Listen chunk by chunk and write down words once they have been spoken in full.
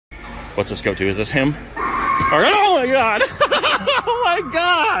What's this go to? Is this him? Oh my god! Oh my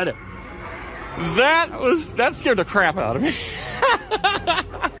god! That scared the crap out of me.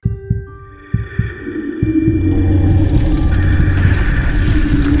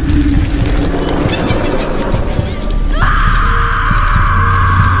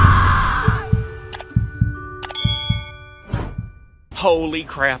 Holy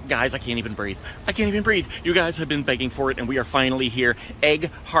crap, guys, I can't even breathe. I can't even breathe. You guys have been begging for it, and we are finally here.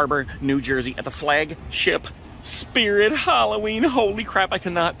 Egg Harbor, New Jersey, at the flagship Spirit Halloween. Holy crap, I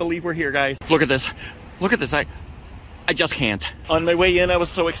cannot believe we're here, guys. Look at this. Look at this. I just can't. On my way in, I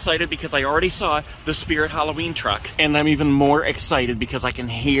was so excited because I already saw the Spirit Halloween truck. And I'm even more excited because I can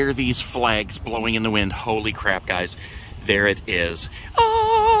hear these flags blowing in the wind. Holy crap, guys. There it is.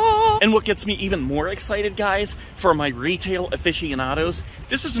 Ah! And what gets me even more excited, guys, for my retail aficionados,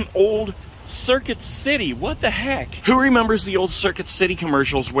 this is an old Circuit City. What the heck? Who remembers the old Circuit City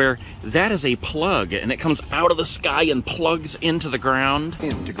commercials where that is a plug and it comes out of the sky and plugs into the ground?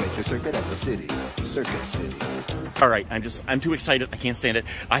 Integrate your circuit at the city. Circuit City. All right, I'm too excited. I can't stand it.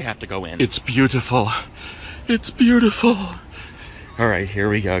 I have to go in. It's beautiful. It's beautiful. All right, here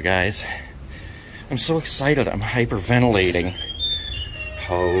we go, guys. I'm so excited. I'm hyperventilating.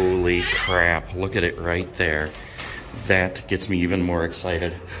 Holy crap. Look at it right there. That gets me even more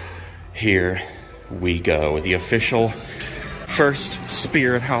excited. Here we go. The official first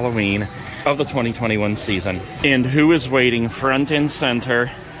Spirit Halloween of the 2021 season. And who is waiting front and center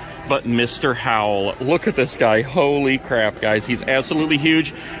but Mr. Howell? Look at this guy. Holy crap, guys. He's absolutely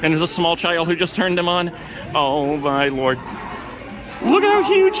huge. And there's a small child who just turned him on. Oh my Lord. Look how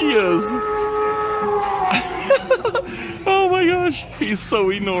huge he is. Oh my gosh, he's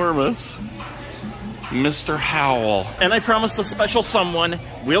so enormous. Mr. Howell. And I promised a special someone,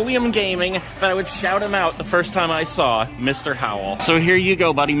 William Gaming, that I would shout him out the first time I saw Mr. Howell. So here you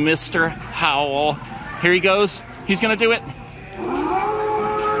go, buddy, Mr. Howell. Here he goes. He's gonna do it.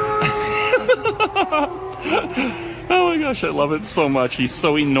 Oh my gosh, I love it so much. He's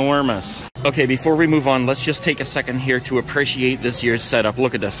so enormous. Okay, before we move on, let's just take a second here to appreciate this year's setup.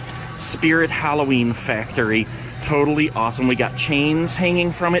 Look at this. Spirit Halloween Factory. Totally awesome. We got chains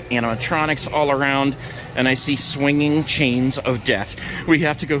hanging from it, animatronics all around, and I see swinging chains of death. We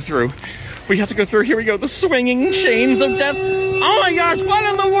have to go through. We have to go through. Here we go. The swinging chains of death. Oh my gosh, what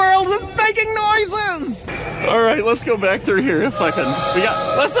in the world is making noises? All right, let's go back through here a second. We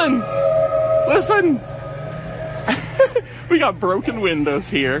got, listen. We got broken windows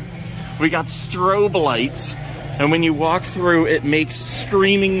here. We got strobe lights. And when you walk through, it makes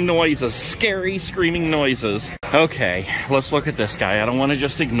screaming noises, scary screaming noises. Okay, let's look at this guy. I don't want to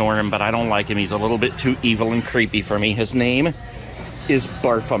just ignore him, but I don't like him. He's a little bit too evil and creepy for me. His name is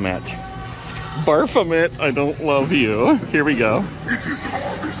Baphomet. Baphomet, I don't love you. Here we go.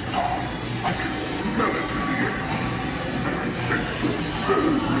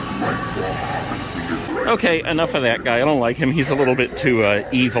 Okay, enough of that guy. I don't like him. He's a little bit too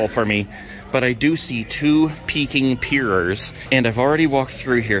evil for me. But I do see two peeking peerers, and I've already walked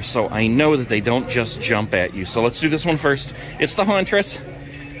through here, so I know that they don't just jump at you. So let's do this one first. It's the Hauntress.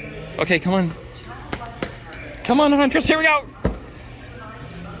 Okay, come on. Come on, Hauntress. Here we go.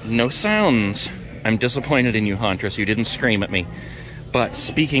 No sounds. I'm disappointed in you, Hauntress. You didn't scream at me. But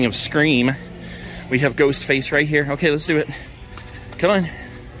speaking of scream, we have Ghostface right here. Okay, let's do it. Come on.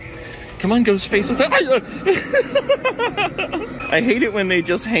 Come on, Ghostface. I hate it when they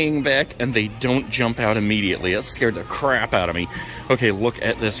just hang back and they don't jump out immediately. That scared the crap out of me. Okay, look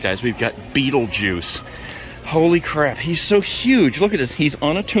at this, guys. We've got Beetlejuice. Holy crap, he's so huge. Look at this. He's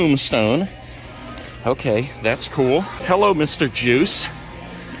on a tombstone. Okay, that's cool. Hello, Mr. Juice.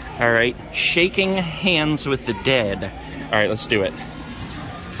 All right, shaking hands with the dead. All right, let's do it.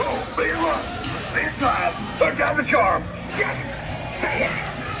 Oh, say look. This time, put down the charm. Just say it.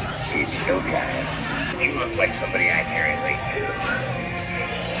 It's showtime. You look like somebody accurately.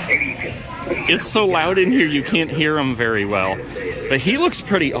 Maybe you can. It's so loud in here you can't hear him very well. But he looks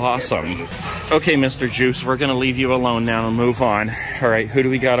pretty awesome. Okay, Mr. Juice, we're gonna leave you alone now and move on. All right, who do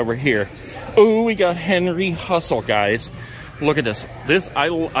we got over here? Oh, we got Henry Hustle, guys. Look at this. I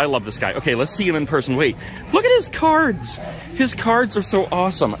love this guy. Okay, let's see him in person. Wait, look at his cards. His cards are so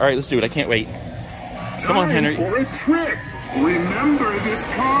awesome. All right, let's do it. I can't wait. Come on, Henry. For a trick. Remember this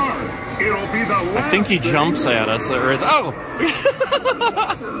card. It'll be the last. I think he jumps at us. Or is, oh!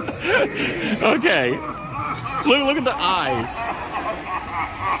 Okay. Look at the eyes.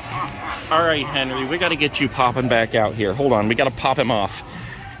 All right, Henry, we got to get you popping back out here. Hold on, we got to pop him off.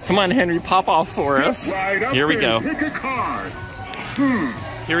 Come on, Henry, pop off for us. Right up here we go. Pick a card.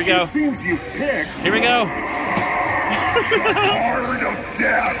 Here we go. It seems you've picked. Here we go. Card of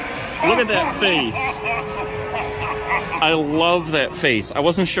death. Look at that face. I love that face. I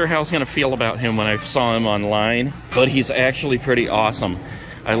wasn't sure how I was going to feel about him when I saw him online, but he's actually pretty awesome.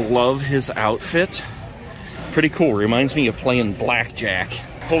 I love his outfit. Pretty cool. Reminds me of playing blackjack.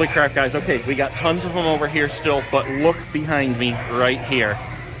 Holy crap, guys. Okay, we got tons of them over here still, but look behind me right here.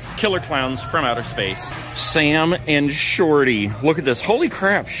 Killer clowns from outer space. Sam and Shorty. Look at this. Holy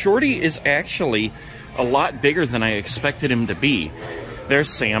crap. Shorty is actually a lot bigger than I expected him to be. There's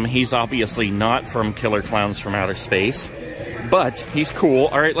Sam. He's obviously not from Killer Clowns from Outer Space, but he's cool.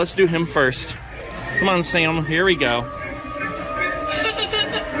 All right, let's do him first. Come on, Sam. Here we go.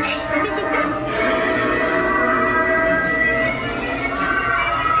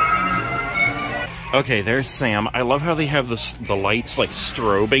 Okay, there's Sam. I love how they have the lights like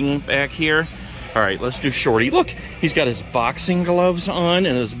strobing back here. All right, let's do Shorty. Look, he's got his boxing gloves on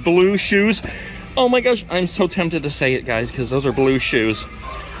and his blue shoes. Oh my gosh, I'm so tempted to say it, guys, because those are blue shoes.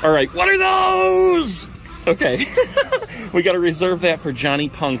 All right, what are those? Okay, we got to reserve that for Johnny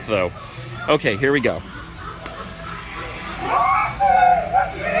Punk, though. Okay, here we go.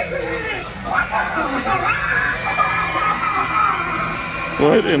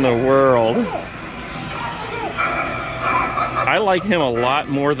 What in the world? I like him a lot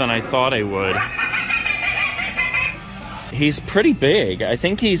more than I thought I would. He's pretty big. I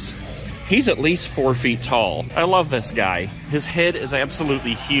think he's at least 4 feet tall. I love this guy. His head is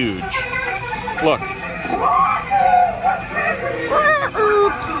absolutely huge. Look.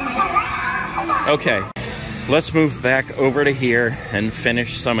 Okay, let's move back over to here and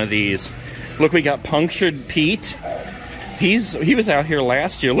finish some of these. Look, we got Punctured Pete. He was out here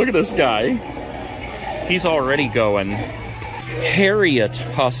last year. Look at this guy. He's already going. Harriet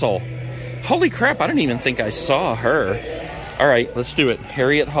Hustle. Holy crap, I didn't even think I saw her. All right, let's do it.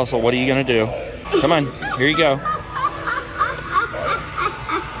 Harriet Hustle, what are you gonna do? Come on, here you go.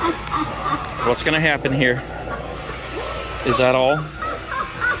 What's gonna happen here? Is that all?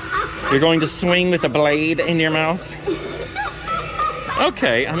 You're going to swing with a blade in your mouth?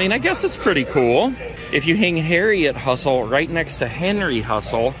 Okay, I mean, I guess it's pretty cool. If you hang Harriet Hustle right next to Henry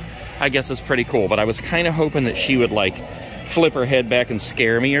Hustle, I guess it's pretty cool. But I was kind of hoping that she would, like, flip her head back and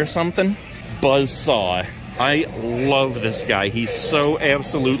scare me or something. Buzzsaw. I love this guy. He's so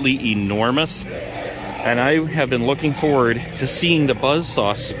absolutely enormous. And I have been looking forward to seeing the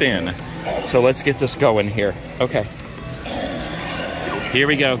Buzzsaw spin. So let's get this going here. Okay. Here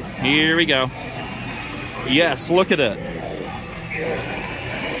we go. Here we go. Yes, look at it.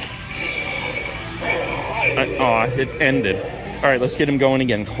 Aw, it ended. All right, let's get him going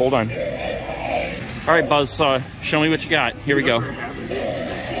again. Hold on. All right, Buzzsaw, show me what you got. Here we go.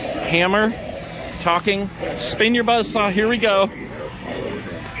 Hammer, talking, spin your Buzzsaw. Here we go.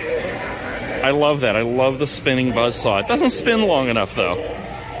 I love that. I love the spinning Buzzsaw. It doesn't spin long enough, though.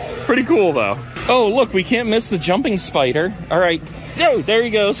 Pretty cool, though. Oh, look, we can't miss the jumping spider. All right. Oh, there he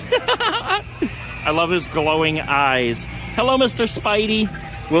goes. I love his glowing eyes. Hello, Mr. Spidey.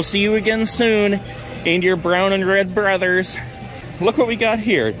 We'll see you again soon. And your brown and red brothers. Look what we got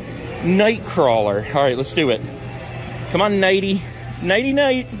here. Nightcrawler. All right, let's do it. Come on, Nighty. Nighty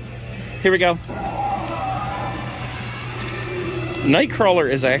night. Here we go. Nightcrawler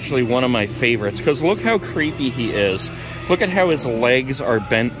is actually one of my favorites because look how creepy he is. Look at how his legs are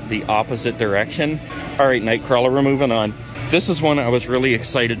bent the opposite direction. All right, Nightcrawler, we're moving on. This is one I was really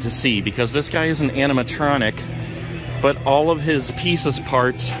excited to see because this guy is an animatronic, but all of his pieces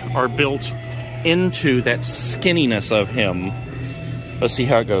parts are built into that skinniness of him. Let's see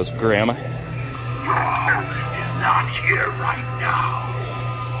how it goes. Grandma. Your host is not here right now.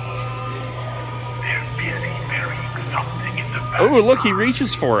 They're busy burying something in the back. Oh, look, he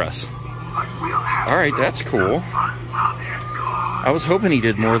reaches for us. All right, that's cool. I was hoping he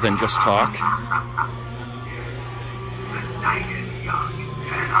did more than just talk. The night is young,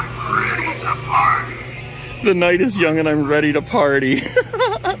 and I'm ready to party. The night is young, and I'm ready to party.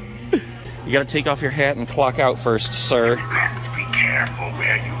 You gotta take off your hat and clock out first, sir. Best be careful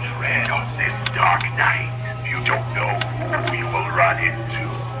where you tread on this dark night. You don't know who you will run into.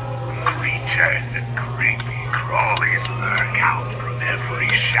 Creatures and creepy crawlies lurk out from every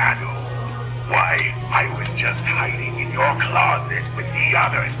shadow. Why, I was just hiding in your closet with the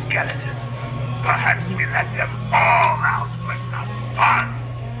other skeletons. Perhaps we let them all out for some fun.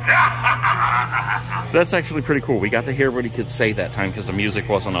 That's actually pretty cool. We got to hear what he could say that time because the music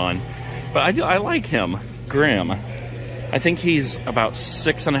wasn't on. But I like him. Grim. I think he's about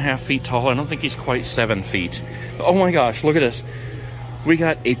 6.5 feet tall. I don't think he's quite 7 feet. Oh my gosh, look at this. We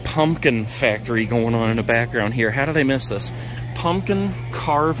got a pumpkin factory going on in the background here. How did I miss this? Pumpkin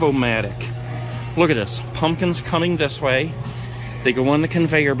Carvomatic. Look at this. Pumpkins coming this way. They go on the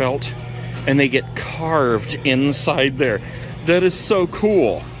conveyor belt, and they get carved inside there. That is so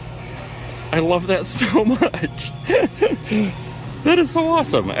cool. I love that so much. That is so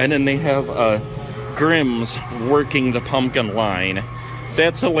awesome. And then they have Grimm's working the pumpkin line.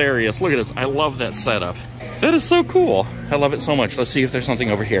 That's hilarious. Look at this. I love that setup. That is so cool. I love it so much. Let's see if there's something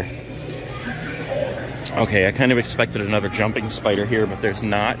over here. Okay, I kind of expected another jumping spider here, but there's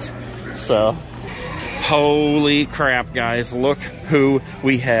not. So, holy crap, guys. Look who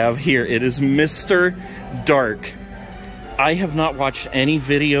we have here. It is Mr. Dark. I have not watched any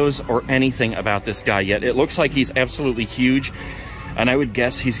videos or anything about this guy yet. It looks like he's absolutely huge, and I would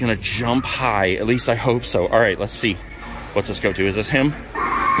guess he's going to jump high. At least I hope so. All right, let's see. What's this go to? Is this him?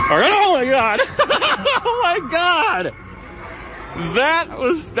 All right. Oh, my God. Oh, my God.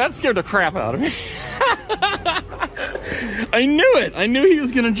 That scared the crap out of me. I knew it. I knew he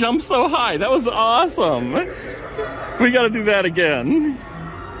was going to jump so high. That was awesome. We got to do that again.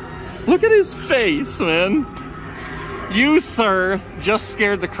 Look at his face, man. You, sir, just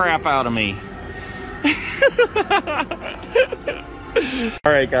scared the crap out of me.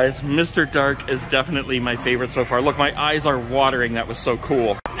 All right, guys. Mr. Dark is definitely my favorite so far. Look, my eyes are watering. That was so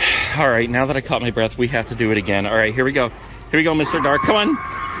cool. All right, now that I caught my breath, we have to do it again. All right, here we go. Here we go, Mr. Dark. Come on.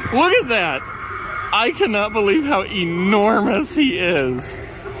 Look at that. I cannot believe how enormous he is.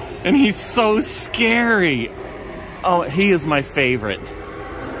 And he's so scary. Oh, he is my favorite.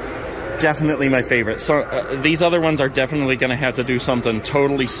 Definitely my favorite. So these other ones are definitely going to have to do something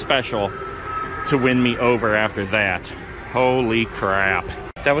totally special to win me over after that. Holy crap.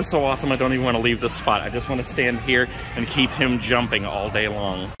 That was so awesome. I don't even want to leave this spot. I just want to stand here and keep him jumping all day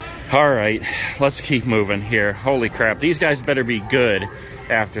long. All right, let's keep moving here. Holy crap. These guys better be good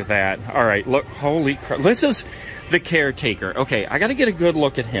after that. All right, look, holy crap. This is the caretaker. Okay, I got to get a good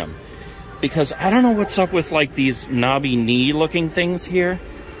look at him because I don't know what's up with like these knobby knee looking things here.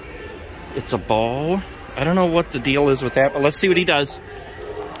 It's a ball. I don't know what the deal is with that, but let's see what he does.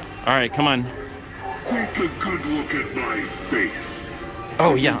 All right, come on. Take a good look at my face.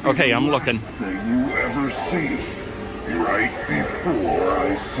 Oh, yeah. Okay, I'm looking. Thing you ever see. Right before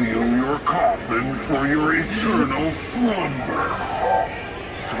I seal your coffin for your eternal slumber.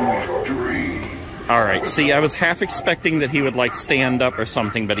 Sweet dream. All right. See, I was half expecting that he would, like, stand up or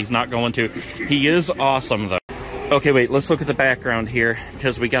something, but he's not going to. He is awesome, though. Okay, wait. Let's look at the background here,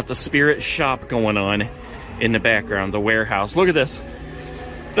 because we got the spirit shop going on in the background, the warehouse. Look at this.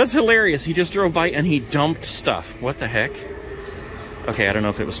 That's hilarious. He just drove by and he dumped stuff. What the heck? Okay, I don't know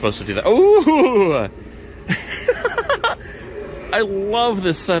if it was supposed to do that. Ooh! I love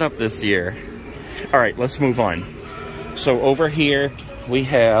this setup this year. All right, let's move on. So over here, we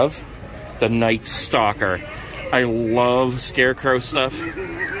have the Night Stalker. I love scarecrow stuff.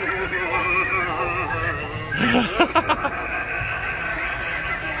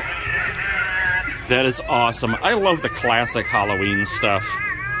 That is awesome. I love the classic Halloween stuff.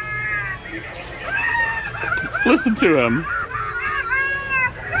 Listen to him.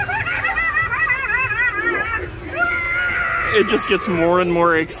 It just gets more and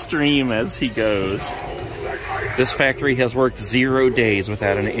more extreme as he goes. This factory has worked 0 days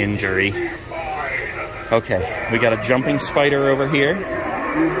without an injury. Okay, we got a jumping spider over here.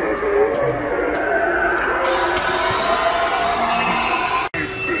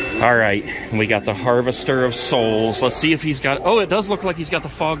 All right, we got the Harvester of Souls. Let's see if he's got... Oh, it does look like he's got the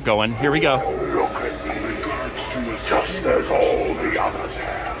fog going. Here we go. Just as all the others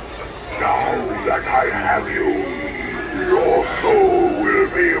have. Now that I have you, your soul will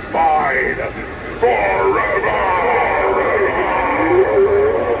be mine forever.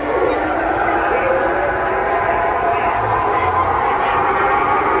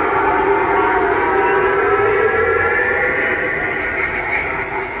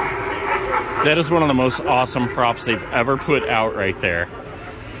 That is one of the most awesome props they've ever put out right there.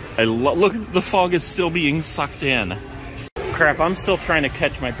 Look, the fog is still being sucked in. Crap, I'm still trying to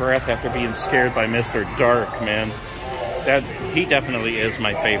catch my breath after being scared by Mr. Dark, man. He definitely is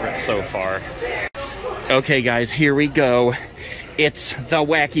my favorite so far. Okay, guys, here we go. It's the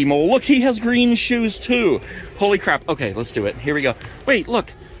Wacky Mole. Look, he has green shoes, too. Holy crap. Okay, let's do it. Here we go. Wait,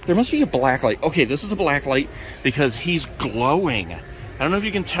 look. There must be a black light. Okay, this is a black light because he's glowing. I don't know if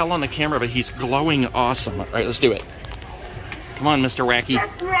you can tell on the camera, but he's glowing awesome. All right, let's do it. Come on, Mr. Wacky.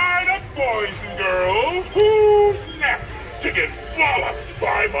 Step right up, boys and girls. Who's next to get walloped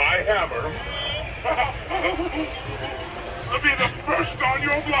by my hammer? I'll be the first on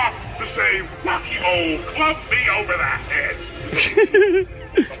your block to say, Wacky Mole, club me over the head.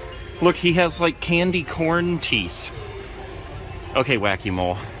 Look, he has like candy corn teeth. Okay, Wacky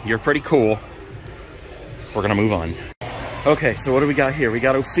Mole, you're pretty cool. We're gonna move on. Okay, so what do we got here? We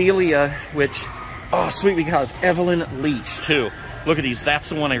got Ophelia, which, oh sweet, we got Evelyn Leach too. Look at these, that's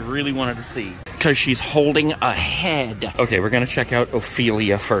the one I really wanted to see. Because she's holding a head. Okay, we're gonna check out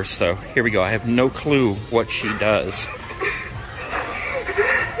Ophelia first though. Here we go, I have no clue what she does.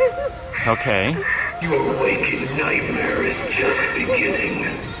 Okay. Your waking nightmare is just beginning.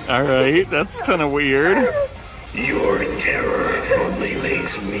 Alright, that's kind of weird. Your terror only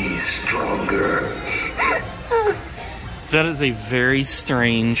makes me stronger. That is a very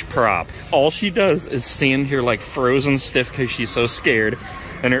strange prop. All she does is stand here like frozen stiff because she's so scared,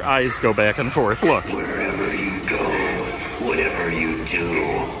 and her eyes go back and forth. Look. Wherever you go, whatever you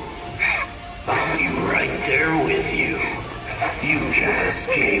do, I'll be right there with you. You can't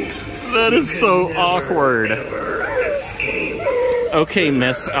escape. That is so awkward. Escape. Okay,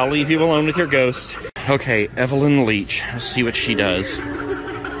 miss, I'll leave you alone with your ghost. Okay, Evelyn Leach. Let's see what she does.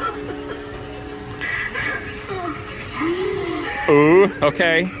 Ooh,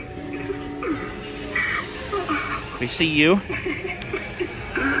 okay. We see you.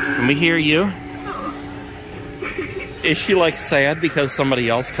 And we hear you. Is she like sad because somebody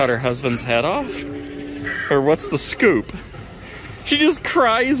else cut her husband's head off? Or what's the scoop? She just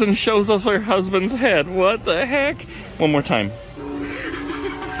cries and shows us her husband's head. What the heck? One more time.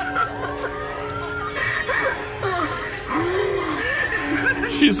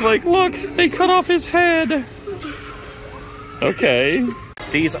 She's like, look, they cut off his head. Okay.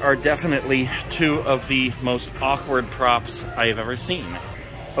 These are definitely two of the most awkward props I have ever seen.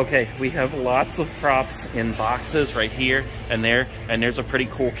 Okay, we have lots of props in boxes right here and there, and there's a pretty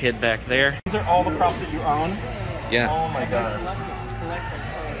cool kid back there. These are all the props that you own? Yeah. Oh my gosh. Collected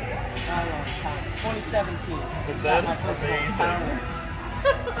for a long time. 2017. But that is amazing.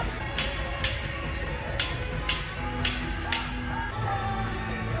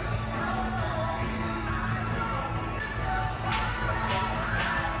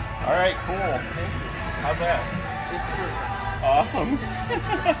 All right, cool. How's that? Awesome.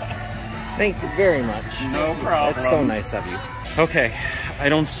 Thank you very much. No problem. That's so nice of you. Okay, I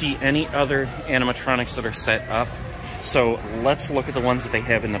don't see any other animatronics that are set up, so let's look at the ones that they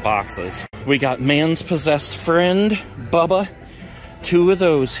have in the boxes. We got Man's Possessed Friend, Bubba, two of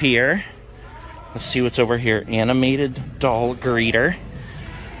those here. Let's see what's over here. Animated Doll Greeter.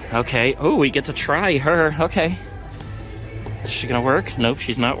 Okay, oh, we get to try her. Okay. Is she gonna work? Nope,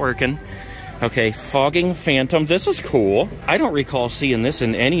 she's not working. Okay, Fogging Phantom. This is cool. I don't recall seeing this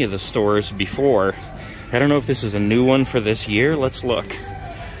in any of the stores before. I don't know if this is a new one for this year. Let's look.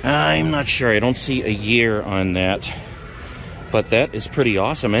 I'm not sure. I don't see a year on that. But that is pretty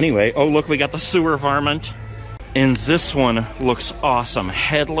awesome anyway. Oh, look, we got the Sewer Varmint. And this one looks awesome.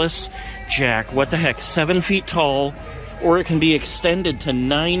 Headless Jack. What the heck? 7 feet tall, or it can be extended to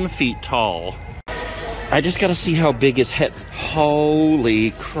 9 feet tall. I just gotta see how big his head...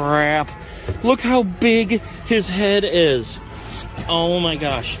 Holy crap. Look how big his head is. Oh my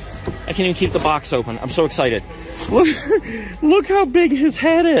gosh. I can't even keep the box open. I'm so excited. Look how big his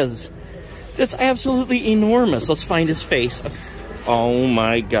head is. That's absolutely enormous. Let's find his face. Oh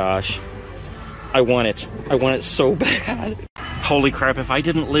my gosh. I want it. I want it so bad. Holy crap, if I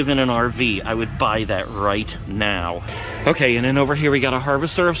didn't live in an RV, I would buy that right now. Okay, and then over here we got a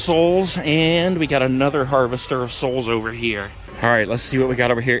Harvester of Souls, and we got another Harvester of Souls over here. All right, let's see what we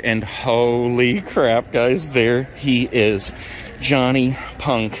got over here, and holy crap, guys, there he is. Johnny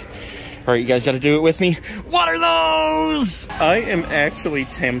Punk. All right, you guys got to do it with me. What are those? I am actually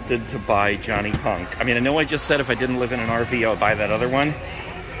tempted to buy Johnny Punk. I mean, I know I just said if I didn't live in an RV, I would buy that other one.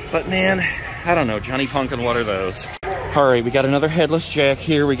 But man, I don't know, Johnny Punk and what are those? All right, we got another Headless Jack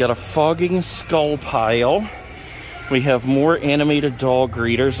here. We got a Fogging Skull Pile. We have more animated doll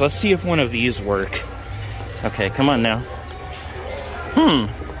greeters. Let's see if one of these work. Okay, come on now.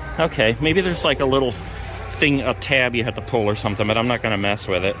 Okay, maybe there's like a little thing, a tab you have to pull or something, but I'm not gonna mess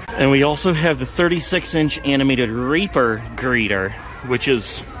with it. And we also have the 36-inch animated Reaper greeter, which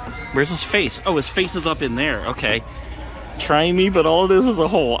is, where's his face? Oh, his face is up in there, okay. Try me, but all it is a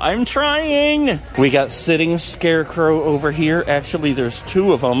hole. I'm trying! We got Sitting Scarecrow over here. Actually, there's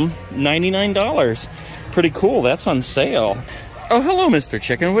two of them, $99. Pretty cool, that's on sale. Oh, hello, Mr.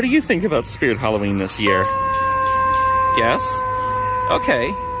 Chicken. What do you think about Spirit Halloween this year? Yes? Okay.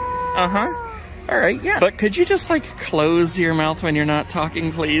 Uh-huh. All right, yeah. But could you just, like, close your mouth when you're not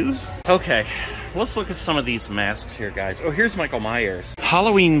talking, please? Okay, let's look at some of these masks here, guys. Oh, here's Michael Myers.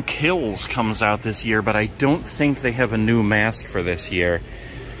 Halloween Kills comes out this year, but I don't think they have a new mask for this year.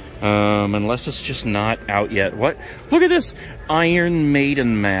 Unless it's just not out yet. What? Look at this! Iron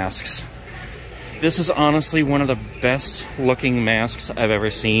Maiden masks. This is honestly one of the best looking masks I've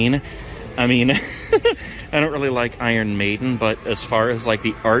ever seen. I mean, I don't really like Iron Maiden, but as far as like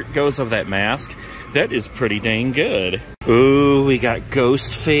the art goes of that mask, that is pretty dang good. Ooh, we got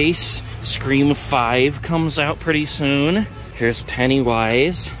Ghostface. Scream 5 comes out pretty soon. Here's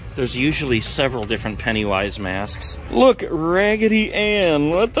Pennywise. There's usually several different Pennywise masks. Look, Raggedy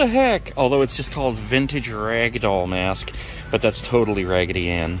Ann, what the heck? Although it's just called Vintage Ragdoll Mask, but that's totally Raggedy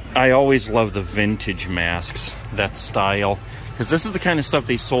Ann. I always love the vintage masks, that style, because this is the kind of stuff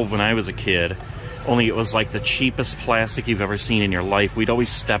they sold when I was a kid. Only it was like the cheapest plastic you've ever seen in your life. We'd always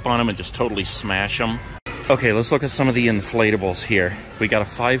step on them and just totally smash them. Okay, let's look at some of the inflatables here. We got a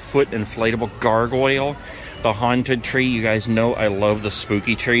 5-foot inflatable gargoyle. The haunted tree, you guys know I love the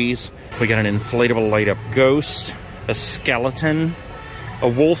spooky trees. We got an inflatable light-up ghost, a skeleton, a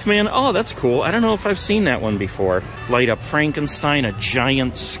wolfman. Oh, that's cool. I don't know if I've seen that one before. Light-up Frankenstein, a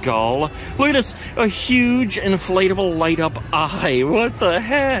giant skull. Look at this, a huge inflatable light-up eye. What the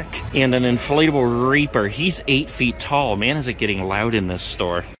heck? And an inflatable Reaper. He's 8 feet tall. Man, is it getting loud in this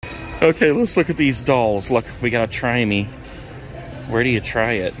store. Okay, let's look at these dolls. Look, we got a Try Me. Where do you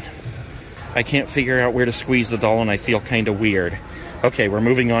try it? I can't figure out where to squeeze the doll, and I feel kind of weird. Okay, we're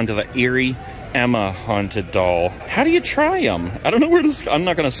moving on to the Eerie Emma haunted doll. How do you try them? I don't know where to... I'm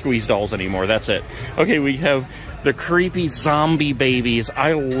not going to squeeze dolls anymore. That's it. Okay, we have the creepy zombie babies.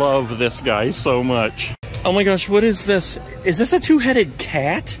 I love this guy so much. Oh my gosh, what is this? Is this a two-headed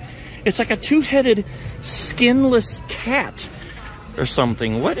cat? It's like a two-headed skinless cat or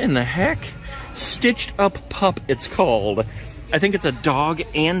something. What in the heck? Stitched Up Pup, it's called. I think it's a dog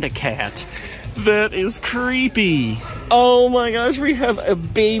and a cat. That is creepy. Oh my gosh, we have a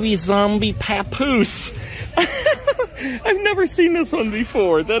baby zombie papoose. I've never seen this one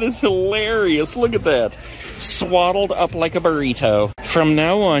before. That is hilarious. Look at that. Swaddled up like a burrito. From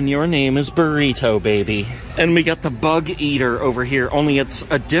now on, your name is Burrito Baby. And we got the bug eater over here, only it's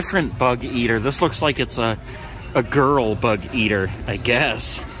a different bug eater. This looks like it's a girl bug eater, I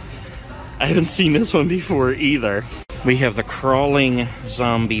guess. I haven't seen this one before either. We have the crawling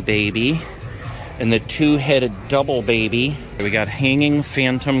zombie baby and the two-headed double baby. We got hanging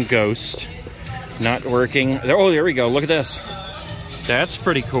phantom ghost. Not working. Oh, there we go. Look at this. That's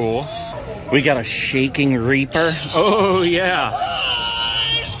pretty cool. We got a shaking Reaper. Oh, yeah.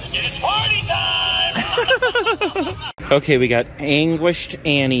 It's party time! Okay, we got anguished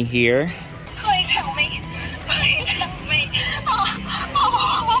Annie here. Please help me. Please help me.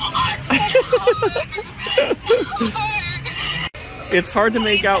 It's hard to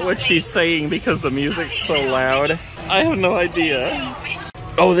make out what she's saying because the music's so loud. I have no idea.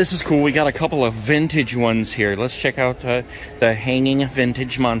 Oh, this is cool. We got a couple of vintage ones here. Let's check out the hanging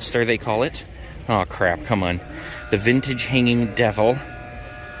vintage monster, they call it. Oh, crap. Come on. The vintage hanging devil.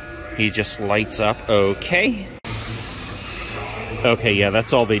 He just lights up. Okay. Okay, yeah,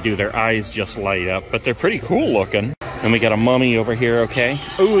 that's all they do. Their eyes just light up, but they're pretty cool looking. And we got a mummy over here, okay?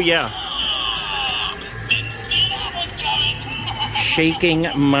 Oh, yeah. Shaking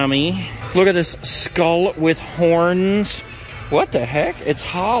mummy. Look at this skull with horns. What the heck? It's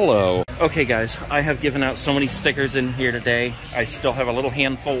hollow. Okay, guys, I have given out so many stickers in here today. I still have a little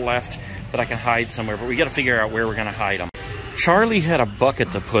handful left that I can hide somewhere, but we got to figure out where we're going to hide them. Charlie had a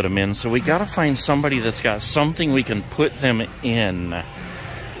bucket to put them in, so we got to find somebody that's got something we can put them in.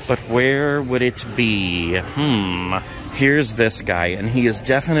 But where would it be? Here's this guy, and he is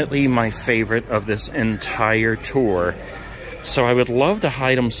definitely my favorite of this entire tour. So I would love to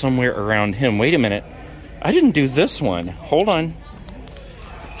hide him somewhere around him. Wait a minute. I didn't do this one. Hold on.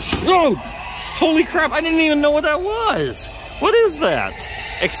 Oh! Holy crap, I didn't even know what that was. What is that?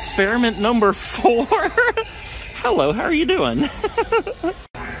 Experiment number 4? Hello, how are you doing?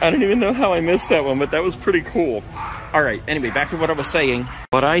 I don't even know how I missed that one, but that was pretty cool. All right, anyway, back to what I was saying.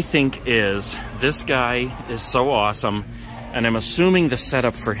 What I think is, this guy is so awesome. And I'm assuming the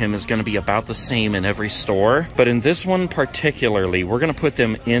setup for him is going to be about the same in every store. But in this one particularly, we're going to put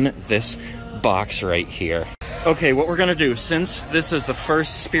them in this box right here. Okay, what we're going to do, since this is the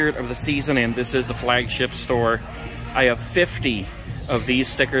first spirit of the season and this is the flagship store, I have 50 of these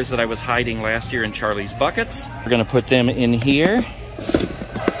stickers that I was hiding last year in Charlie's buckets. We're going to put them in here.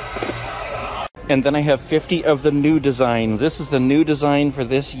 And then I have 50 of the new design. This is the new design for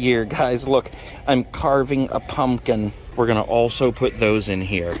this year. Guys, look, I'm carving a pumpkin. We're going to also put those in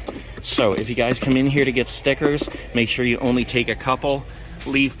here. So if you guys come in here to get stickers, make sure you only take a couple.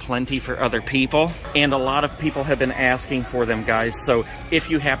 Leave plenty for other people. And a lot of people have been asking for them, guys. So if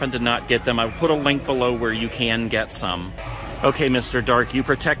you happen to not get them, I'll put a link below where you can get some. Okay, Mr. Dark, you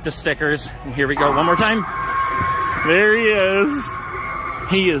protect the stickers. And here we go, one more time. There he is.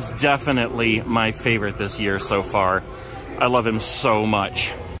 He is definitely my favorite this year so far. I love him so much.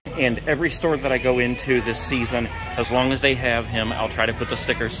 And every store that I go into this season, as long as they have him, I'll try to put the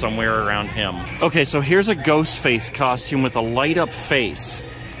sticker somewhere around him. Okay, so here's a Ghostface costume with a light-up face.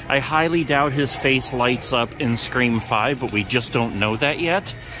 I highly doubt his face lights up in Scream 5, but we just don't know that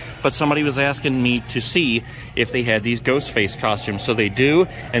yet. But somebody was asking me to see if they had these Ghostface costumes. So they do,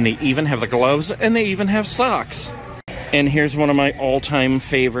 and they even have the gloves, and they even have socks. And here's one of my all-time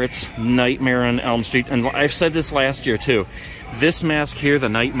favorites, Nightmare on Elm Street. And I've said this last year, too. This mask here, the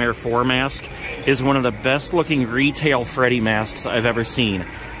Nightmare 4 mask, is one of the best-looking retail Freddy masks I've ever seen.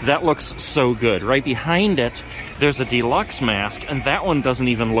 That looks so good. Right behind it, there's a deluxe mask, and that one doesn't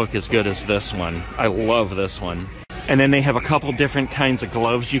even look as good as this one. I love this one. And then they have a couple different kinds of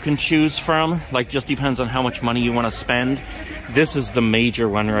gloves you can choose from. Like, just depends on how much money you want to spend. This is the major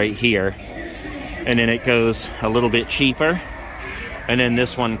one right here. And then it goes a little bit cheaper. And then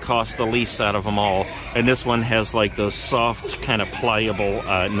this one costs the least out of them all. And this one has like those soft, kind of pliable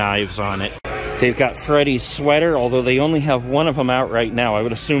knives on it. They've got Freddy's sweater, although they only have one of them out right now. I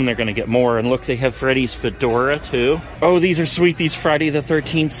would assume they're going to get more. And look, they have Freddy's fedora too. Oh, these are sweet, these Friday the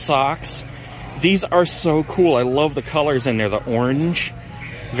 13th socks. These are so cool. I love the colors in there. The orange,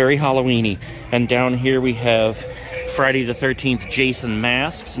 very Halloween-y. And down here we have Friday the 13th Jason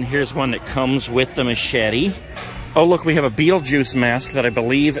masks. And here's one that comes with the machete. Oh, look, we have a Beetlejuice mask that I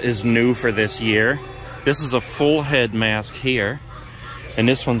believe is new for this year. This is a full head mask here. And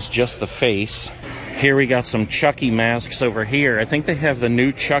this one's just the face. Here we got some Chucky masks over here. I think they have the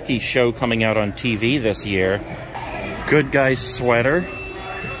new Chucky show coming out on TV this year. Good Guy's sweater.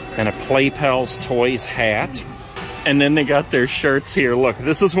 And a Play Pals Toys hat. And then they got their shirts here. Look,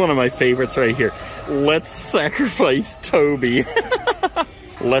 this is one of my favorites right here. Let's sacrifice Toby.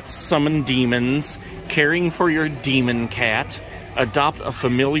 Let's summon demons. Caring for your demon cat. Adopt a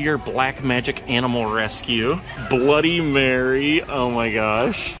familiar black magic animal rescue. Bloody Mary. Oh my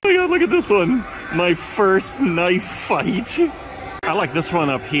gosh. Oh my god, look at this one. My first knife fight. I like this one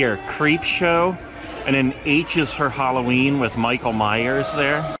up here. Creep Show. And then H is for Halloween with Michael Myers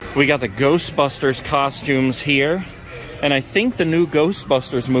there. We got the Ghostbusters costumes here. And I think the new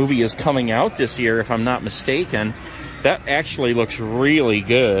Ghostbusters movie is coming out this year, if I'm not mistaken. That actually looks really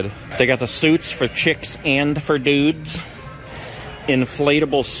good. They got the suits for chicks and for dudes.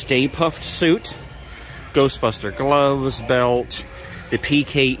 Inflatable Stay Puft suit. Ghostbuster gloves, belt, the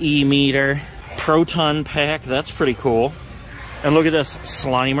PKE meter, proton pack, that's pretty cool. And look at this,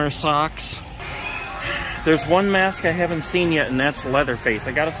 Slimer socks. There's one mask I haven't seen yet, and that's Leatherface.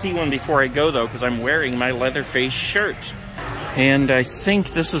 I gotta see one before I go, though, because I'm wearing my Leatherface shirt. And I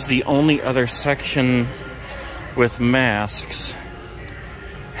think this is the only other section with masks.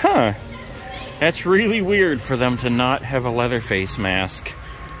 Huh. That's really weird for them to not have a Leatherface mask.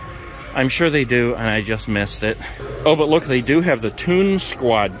 I'm sure they do, and I just missed it. Oh, but look, they do have the Toon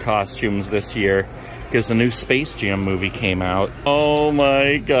Squad costumes this year, because the new Space Jam movie came out. Oh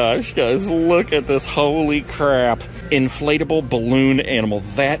my gosh, guys, look at this. Holy crap. Inflatable balloon animal.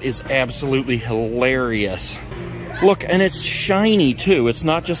 That is absolutely hilarious. Look, and it's shiny too. It's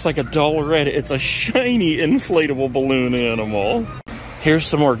not just like a dull red, it's a shiny inflatable balloon animal. Here's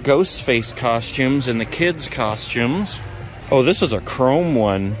some more Ghostface costumes and the kids' costumes. Oh, this is a chrome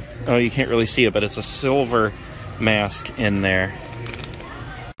one. Oh, you can't really see it, but it's a silver mask in there.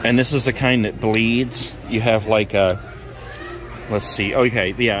 And this is the kind that bleeds. You have like a, let's see,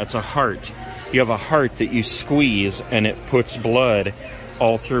 okay, yeah, it's a heart. You have a heart that you squeeze and it puts blood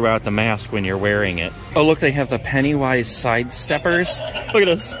all throughout the mask when you're wearing it. Oh, look, they have the Pennywise sidesteppers. Look at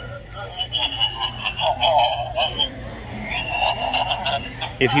this.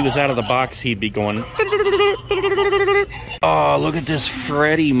 If he was out of the box, he'd be going. Oh, look at this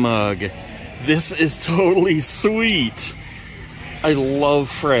Freddy mug. This is totally sweet. I love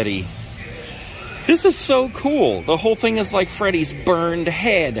Freddy. This is so cool. The whole thing is like Freddy's burned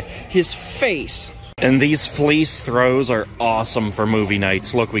head, his face. And these fleece throws are awesome for movie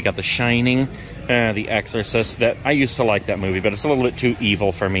nights. Look, we got The Shining, The Exorcist. That I used to like that movie, but it's a little bit too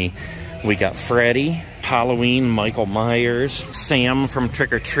evil for me. We got Freddy, Halloween, Michael Myers, Sam from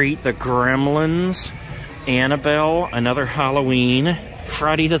Trick or Treat, The Gremlins, Annabelle, another Halloween,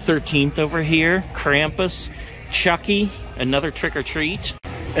 Friday the 13th over here, Krampus, Chucky, another Trick or Treat.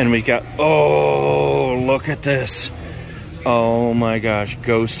 And we got, oh, look at this. Oh my gosh,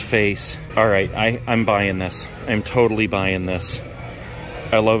 Ghostface. Alright, I'm buying this. I'm totally buying this.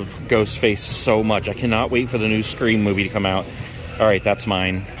 I love Ghostface so much. I cannot wait for the new Scream movie to come out. Alright, that's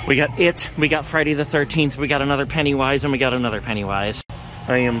mine. We got It, we got Friday the 13th, we got another Pennywise, and we got another Pennywise.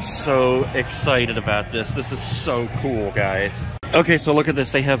 I am so excited about this. This is so cool, guys. Okay, so look at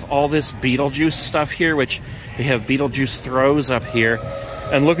this. They have all this Beetlejuice stuff here, which they have Beetlejuice throws up here.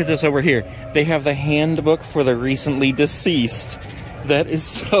 And look at this over here. They have the handbook for the recently deceased. That is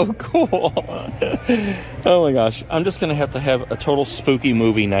so cool. Oh my gosh. I'm just going to have a total spooky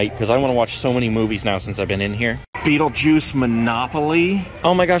movie night because I want to watch so many movies now since I've been in here. Beetlejuice Monopoly.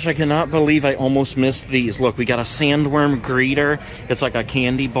 Oh my gosh, I cannot believe I almost missed these. Look, we got a sandworm greeter. It's like a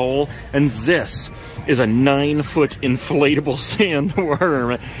candy bowl. And this is a 9-foot inflatable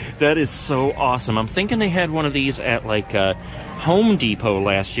sandworm. That is so awesome. I'm thinking they had one of these at like Home Depot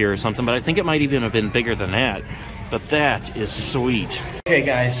last year or something, but I think it might even have been bigger than that. But that is sweet. Okay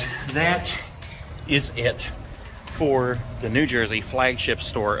guys, that is it for the New Jersey flagship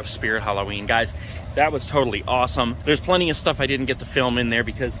store of Spirit Halloween. Guys, that was totally awesome. There's plenty of stuff I didn't get to film in there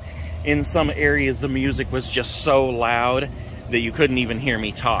because in some areas the music was just so loud that you couldn't even hear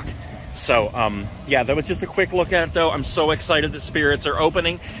me talk. So, yeah, that was just a quick look at it though. I'm so excited that Spirits are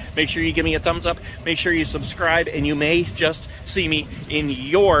opening. Make sure you give me a thumbs up. Make sure you subscribe, and you may just see me in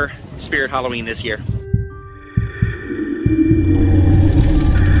your Spirit Halloween this year.